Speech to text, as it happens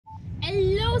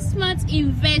smart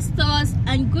investors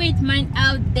and great minds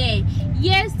out there.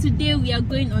 Yes, today we are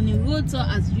going on a road tour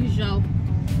as usual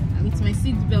with my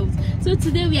seat belt. So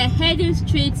today we are heading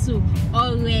straight to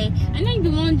Ore. And then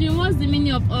you're wondering, what's the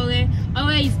meaning of Ore?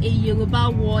 Ore is a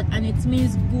Yoruba word and it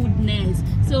means goodness.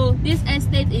 So this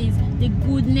estate is the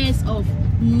goodness of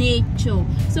nature.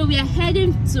 So we are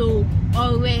heading to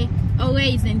Ore. Ore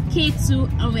is in Ketu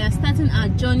and we are starting our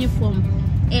journey from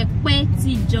Epe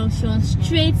Junction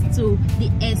straight to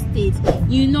the estate.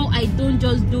 You know, I don't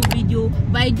just do video,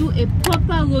 but I do a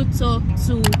proper road tour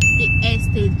to the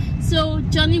estate. So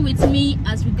journey with me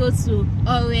as we go to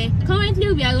Ore.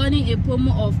 Currently we are running a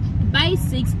promo of buy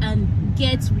 6 and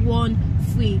get 1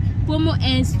 free. Promo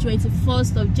ends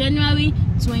 21st of January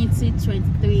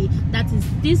 2023. That is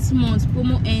this month.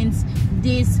 Promo ends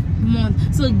this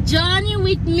month. So journey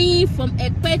with me from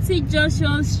Epe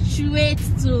Junction straight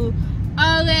to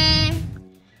Ore.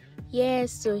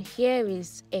 Yes, so here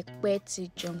is Epe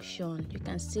Junction. You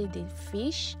can see the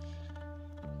fish.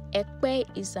 Epe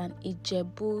is an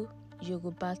Ijebu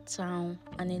Yoruba town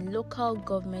and a local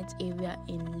government area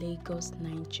in Lagos,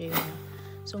 Nigeria.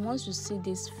 So once you see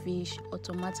this fish,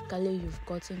 automatically you've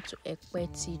gotten to Epe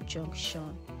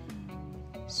Junction.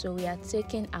 So we are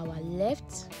taking our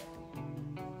left.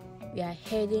 We are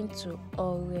heading to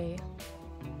Ore.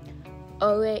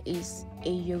 Ore is a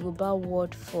Yoruba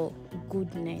word for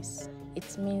goodness.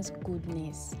 It means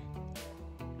goodness.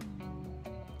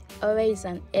 Ore is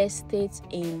an estate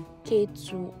in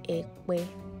Ketu-Epe,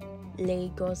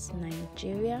 Lagos,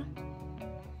 Nigeria.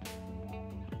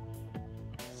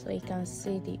 So you can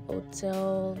see the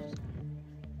hotel,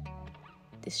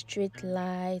 the street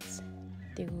lights,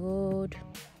 the road.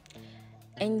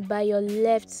 And by your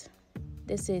left,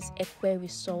 this is Epe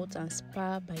Resort and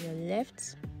Spa by your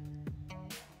left.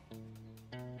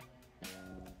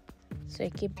 So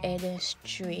you keep heading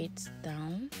straight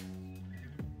down.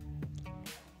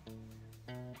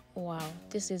 Wow,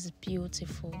 this is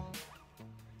beautiful.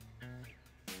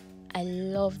 I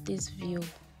love this view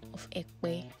of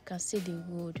Epe. You can see the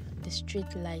road, the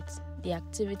street lights, the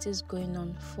activities going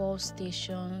on, 4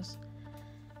 stations,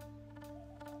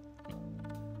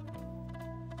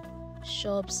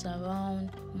 shops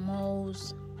around,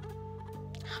 malls,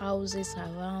 houses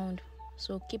around.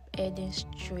 So keep heading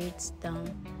straight down.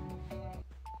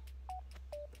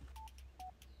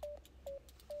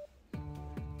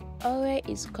 Ore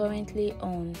is currently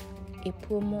on a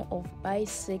promo of buy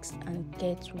 6 and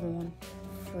get 1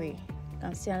 free. You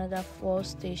can see another 4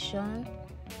 station.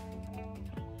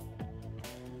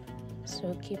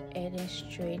 So keep heading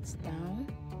straight down.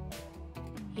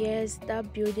 Yes,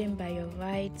 that building by your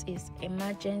right is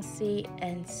Emergency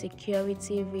and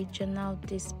Security Regional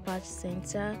Dispatch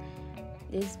Center.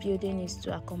 This building is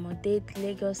to accommodate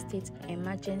Lagos State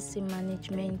Emergency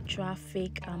Management,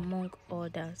 Traffic, among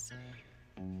others.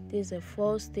 This is a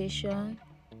 4 station.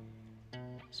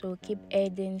 So keep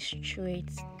heading straight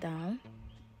down.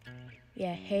 We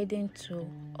are heading to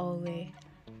Ore.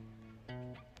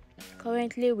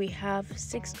 Currently we have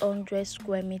 600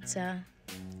 square meter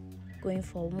going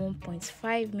for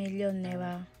 1.5 million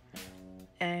naira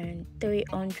and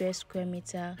 300 square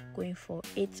meter going for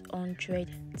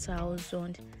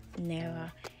 800,000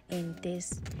 naira in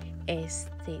this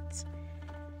estate.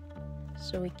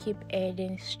 So we keep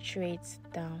heading straight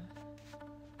down.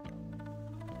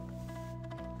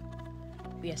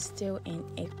 We are still in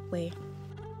Epe.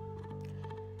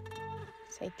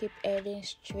 So I keep heading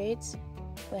straight.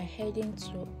 We are heading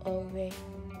to Ore,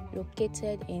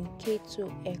 located in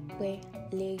Ketu-Epe,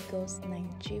 Lagos,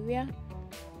 Nigeria.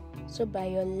 So by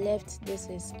your left, this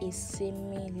is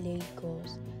Isimi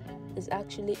Lagos. It's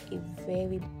actually a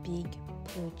very big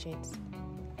project.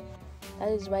 That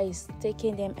is why it's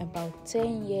taking them about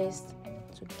 10 years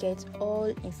to get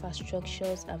all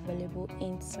infrastructures available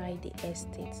inside the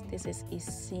estate. This is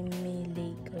Isimi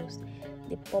Lagos,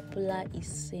 the popular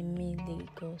Isimi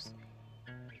Lagos.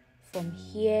 From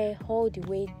here all the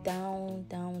way down.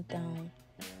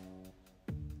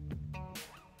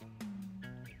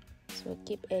 So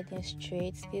keep heading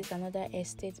straight. This is another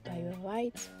estate by your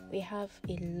right. We have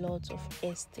a lot of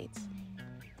estates.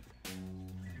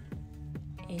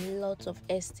 A lot of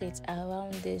estates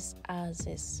around these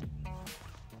houses.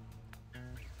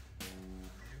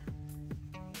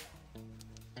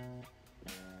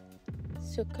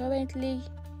 So currently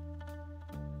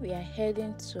we are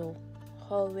heading to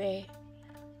Ore,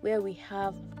 where we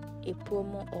have a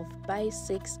promo of buy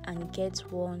 6 and get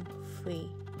 1 free.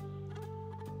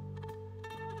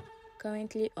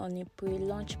 Currently on a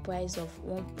pre-launch price of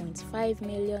 1.5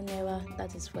 million naira.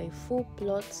 That is for a full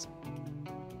plot.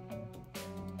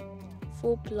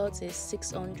 full plot is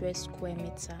 600 square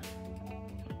meter,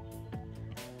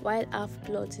 while half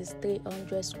plot is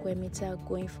 300 square meter,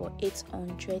 going for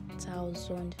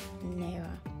 800,000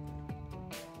 naira.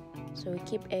 So we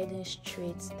keep heading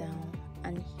straight down,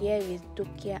 and here is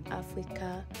Dukia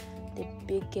Africa, the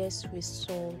biggest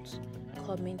resort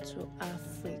coming to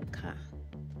Africa.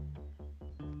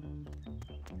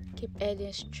 Keep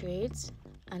heading straight,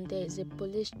 and there is a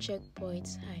police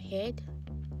checkpoint ahead.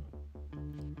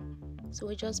 So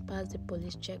we just passed the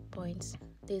police checkpoint.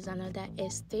 There is another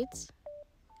estate.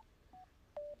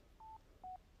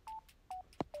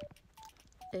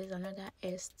 There is another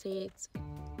estate.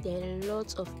 There are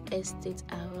lots of estates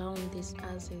around these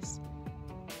houses.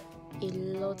 A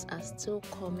lot are still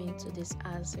coming to these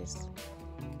houses.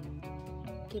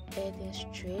 Keep heading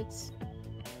straight,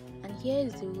 and here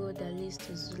is the road that leads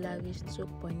to Zularis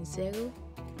 2.0.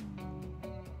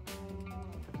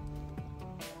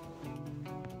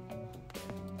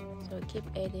 So keep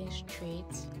heading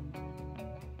straight.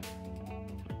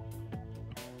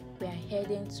 We are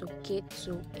heading to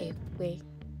Ketu-Epe.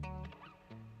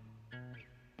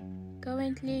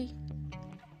 Currently,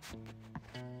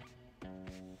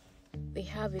 we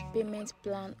have a payment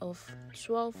plan of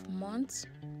 12 months,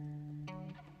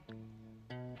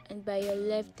 and by your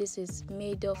left, this is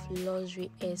Made of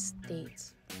Luxury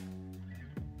Estate.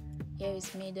 Here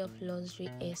is Made of Luxury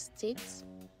Estate.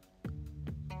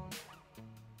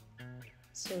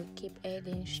 So keep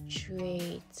heading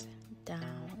straight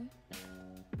down.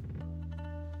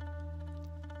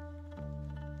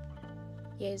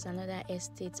 Here is another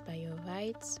estate by your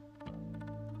right.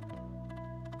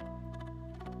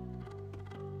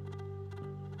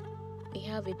 We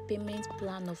have a payment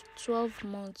plan of 12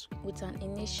 months with an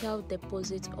initial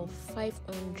deposit of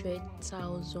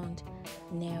 500,000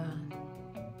 naira.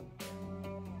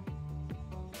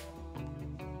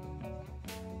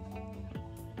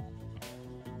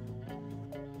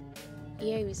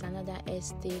 Here is another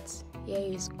estate. Here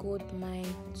is Gold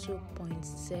Mine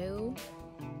 2.0.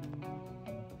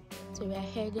 So we are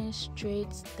heading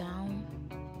straight down.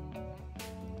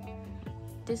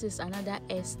 This is another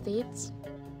estate,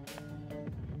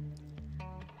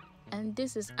 and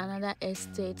this is another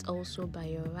estate also by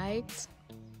your right.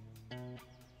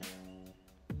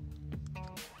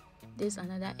 This is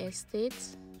another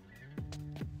estate.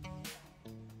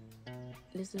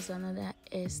 This is another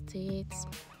estate.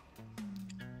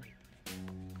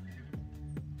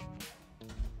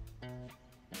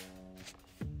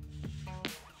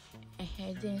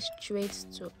 Heading straight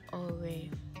to Ore.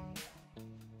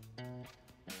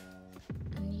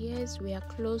 And yes, we are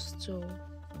close to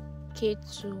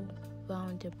Ketu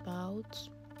roundabout.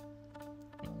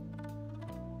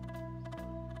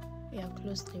 We are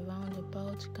close to the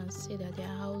roundabout. You can see that there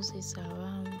are houses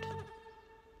around,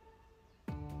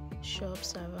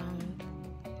 shops around.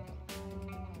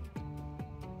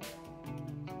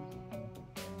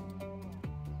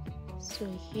 So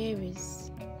here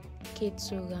is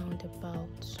Ketu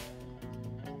roundabout.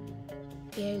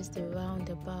 Here is the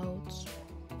roundabout,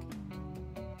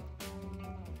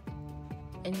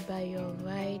 and by your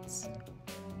right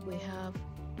we have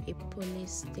a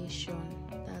police station.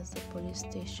 That's the police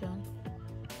station,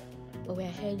 but we are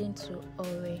heading to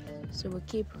Ore, so we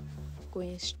keep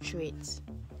going straight.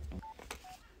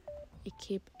 We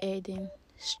keep heading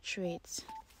straight.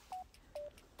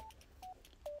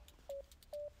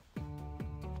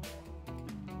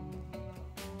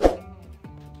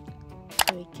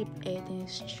 We keep heading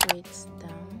straight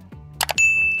down.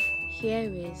 Here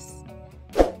is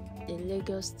the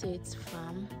Lagos State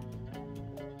Farm.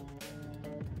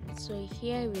 So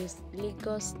here is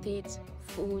Lagos State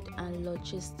Food and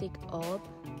Logistic Hub.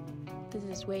 This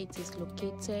is where it is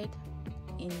located,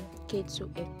 in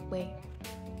Ketu-Epe.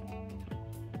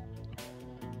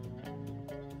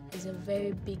 It's a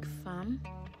very big farm.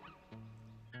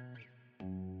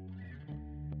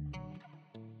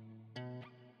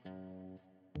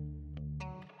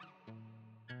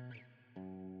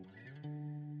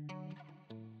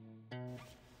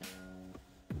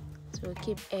 So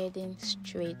keep heading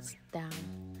straight down.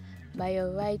 By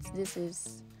your right, this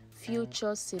is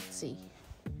Future City,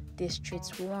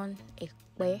 District 1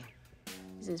 Epe.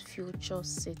 This is Future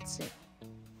City.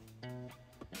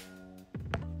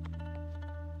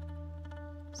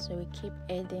 So we keep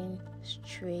heading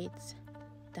straight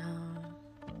down.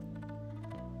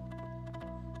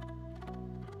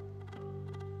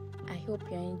 I hope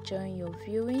you're enjoying your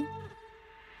viewing.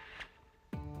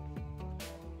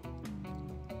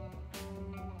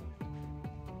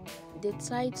 The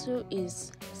title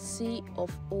is C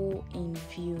of O in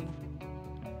View.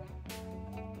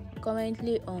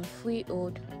 Currently on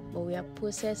freehold, but we are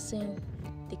processing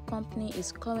the company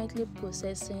is currently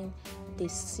processing the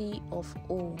C of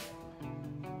O.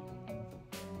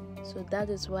 So that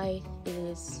is why it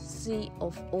is C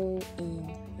of O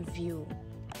in view.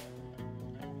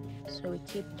 So we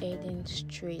keep heading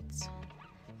straight.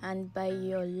 And by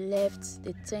your left,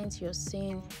 the tent you're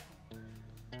seeing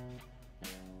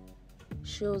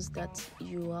shows that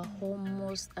you are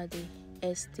almost at the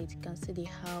estate. You can see the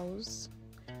house.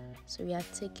 So we are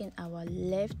taking our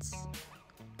left,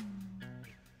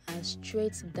 and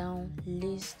straight down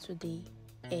leads to the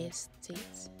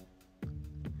estate.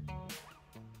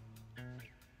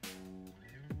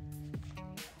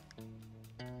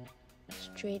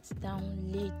 Straight down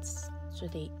leads to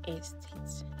the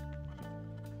estate.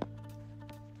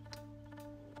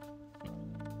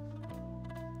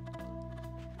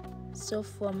 So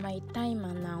for my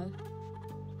timer now,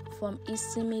 from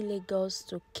Isimi Lagos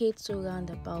to Ketu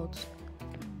roundabout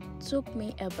took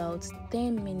me about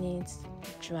 10 minutes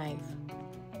drive,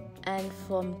 and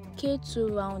from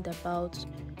Ketu roundabout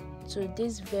to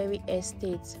this very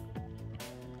estate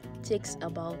takes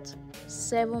about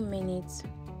 7 minutes.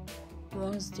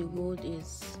 Once the road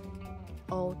is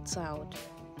all tarred,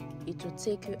 it will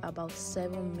take you about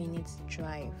 7 minutes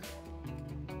drive.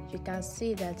 You can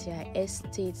see that there are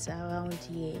estates around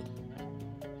here.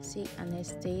 See an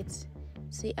estate,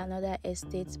 see another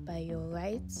estate by your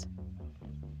right.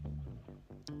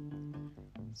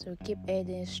 So keep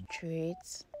heading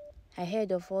straight.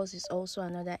 Ahead of us is also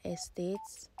another estate.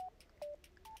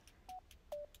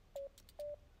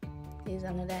 There's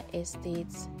another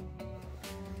estate.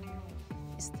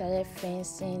 It started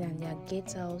fencing and their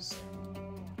gatehouse.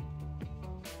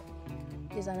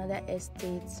 There's another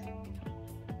estate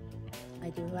by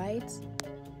the right.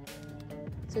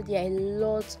 So there are a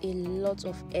lot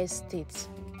of estates.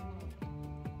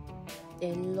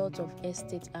 There are a lot of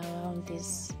estates around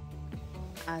this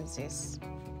axis.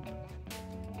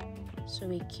 So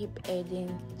we keep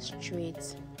heading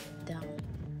straight down.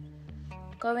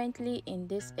 Currently in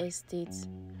this estate,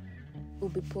 we'll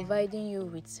be providing you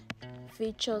with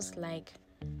features like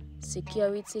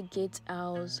security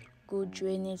gatehouse, good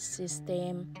drainage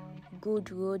system,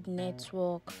 good road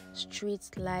network, street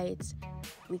lights,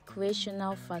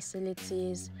 recreational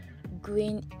facilities,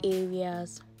 green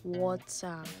areas,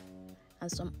 water,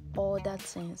 and some other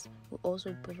things will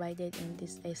also be provided in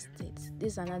this estate.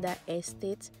 This is another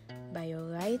estate by your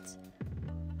right.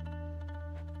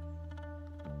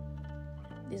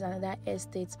 This is another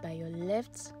estate by your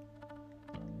left.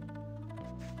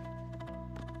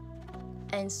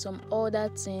 And some other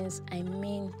things,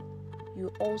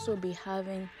 you also be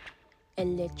having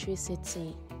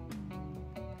electricity.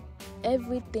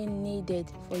 Everything needed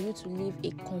for you to live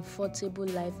a comfortable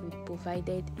life will be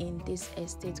provided in this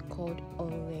estate called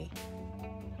Ore.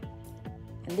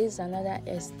 And this is another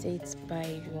estate by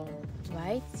your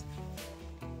right.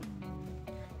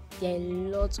 There are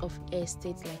lots of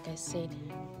estates, like I said,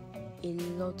 a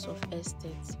lot of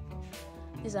estates.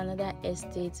 This is another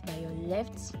estate by your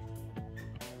left.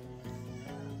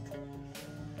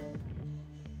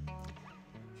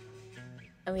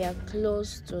 And we are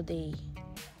close to the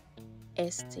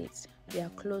estate. We are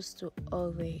close to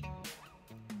Ore.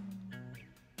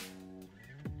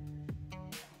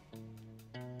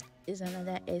 This is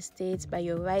another estate by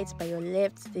your right, by your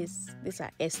left. These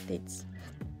are estates.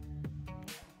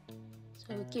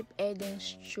 So we keep heading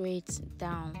straight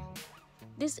down.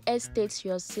 This estate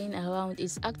you're seeing around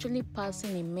is actually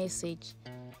passing a message.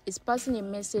 It's passing a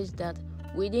message that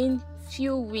within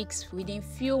few weeks, within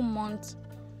few months,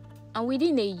 and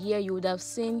within a year, you would have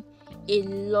seen a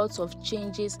lot of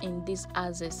changes in this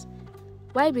axis.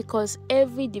 Why? Because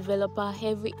every developer,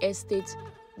 every estate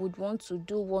would want to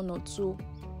do one or two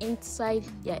inside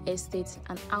their estate,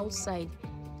 and outside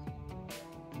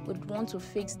would want to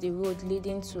fix the road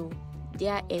leading to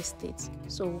their estate.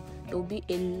 So there will be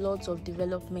a lot of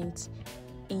development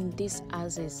in this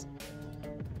axis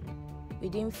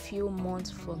within few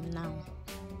months from now.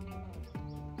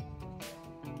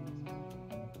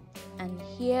 And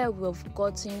here we've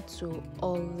gotten to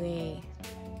Ore. You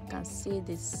can see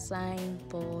the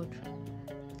signboard.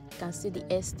 You can see the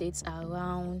estates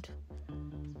around.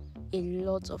 A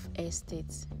lot of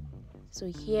estates. So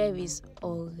here is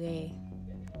Ore.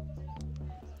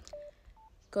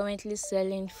 Currently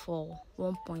selling for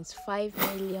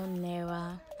 1.5 million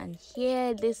naira. And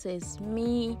here, this is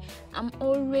me. I'm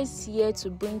always here to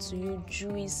bring to you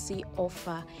juicy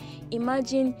offer.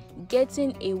 Imagine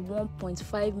getting a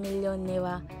 1.5 million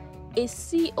naira, a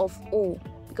C of O,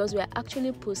 because we are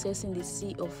actually processing the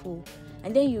C of O.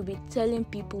 And then you'll be telling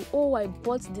people, oh, I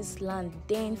bought this land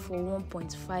then for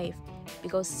 1.5,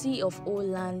 because C of O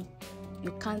land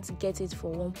you can't get it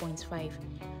for 1.5.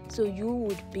 So you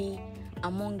would be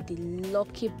among the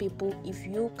lucky people if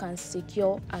you can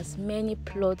secure as many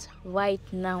plots right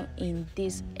now in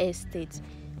this estate.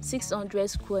 600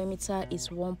 square meter is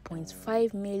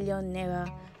 1.5 million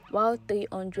naira, while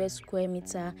 300 square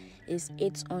meter is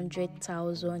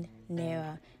 800,000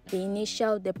 naira. The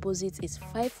initial deposit is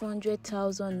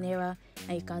 500,000 naira,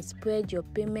 and you can spread your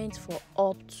payment for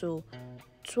up to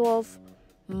 12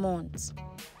 months.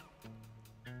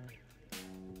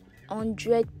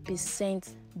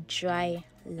 100% dry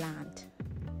land.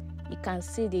 You can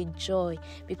see the joy,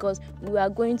 because we are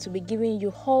going to be giving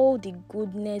you all the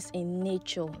goodness in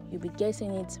nature. You'll be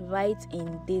getting it right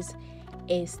in this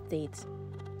estate.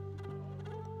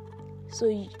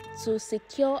 So to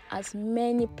secure as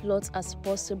many plots as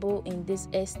possible in this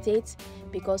estate,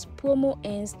 because promo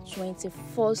ends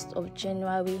 21st of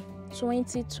January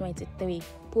 2023.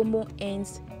 Promo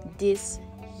ends this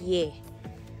year,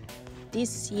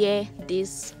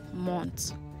 this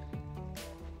month.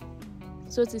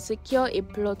 So to secure a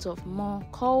plot of more,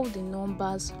 call the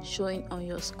numbers showing on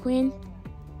your screen.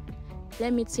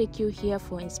 Let me take you here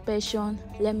for inspection.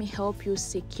 Let me help you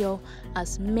secure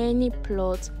as many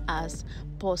plots as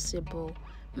possible.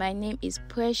 My name is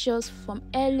Precious from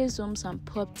Ellis Homes and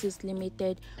Properties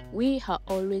Limited. We are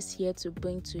always here to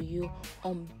bring to you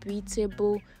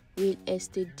unbeatable real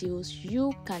estate deals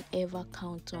you can ever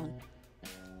count on.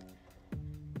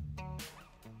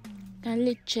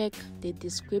 Kindly check the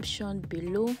description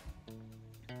below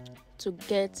to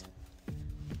get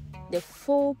the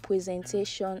full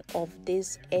presentation of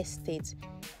this estate.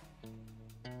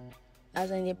 As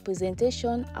in the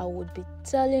presentation, I would be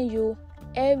telling you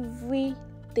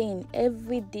everything,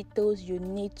 every details you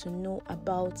need to know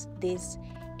about this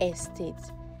estate.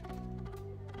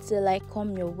 Till I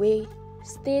come your way,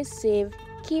 stay safe,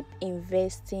 keep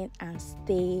investing, and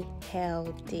stay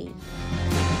healthy.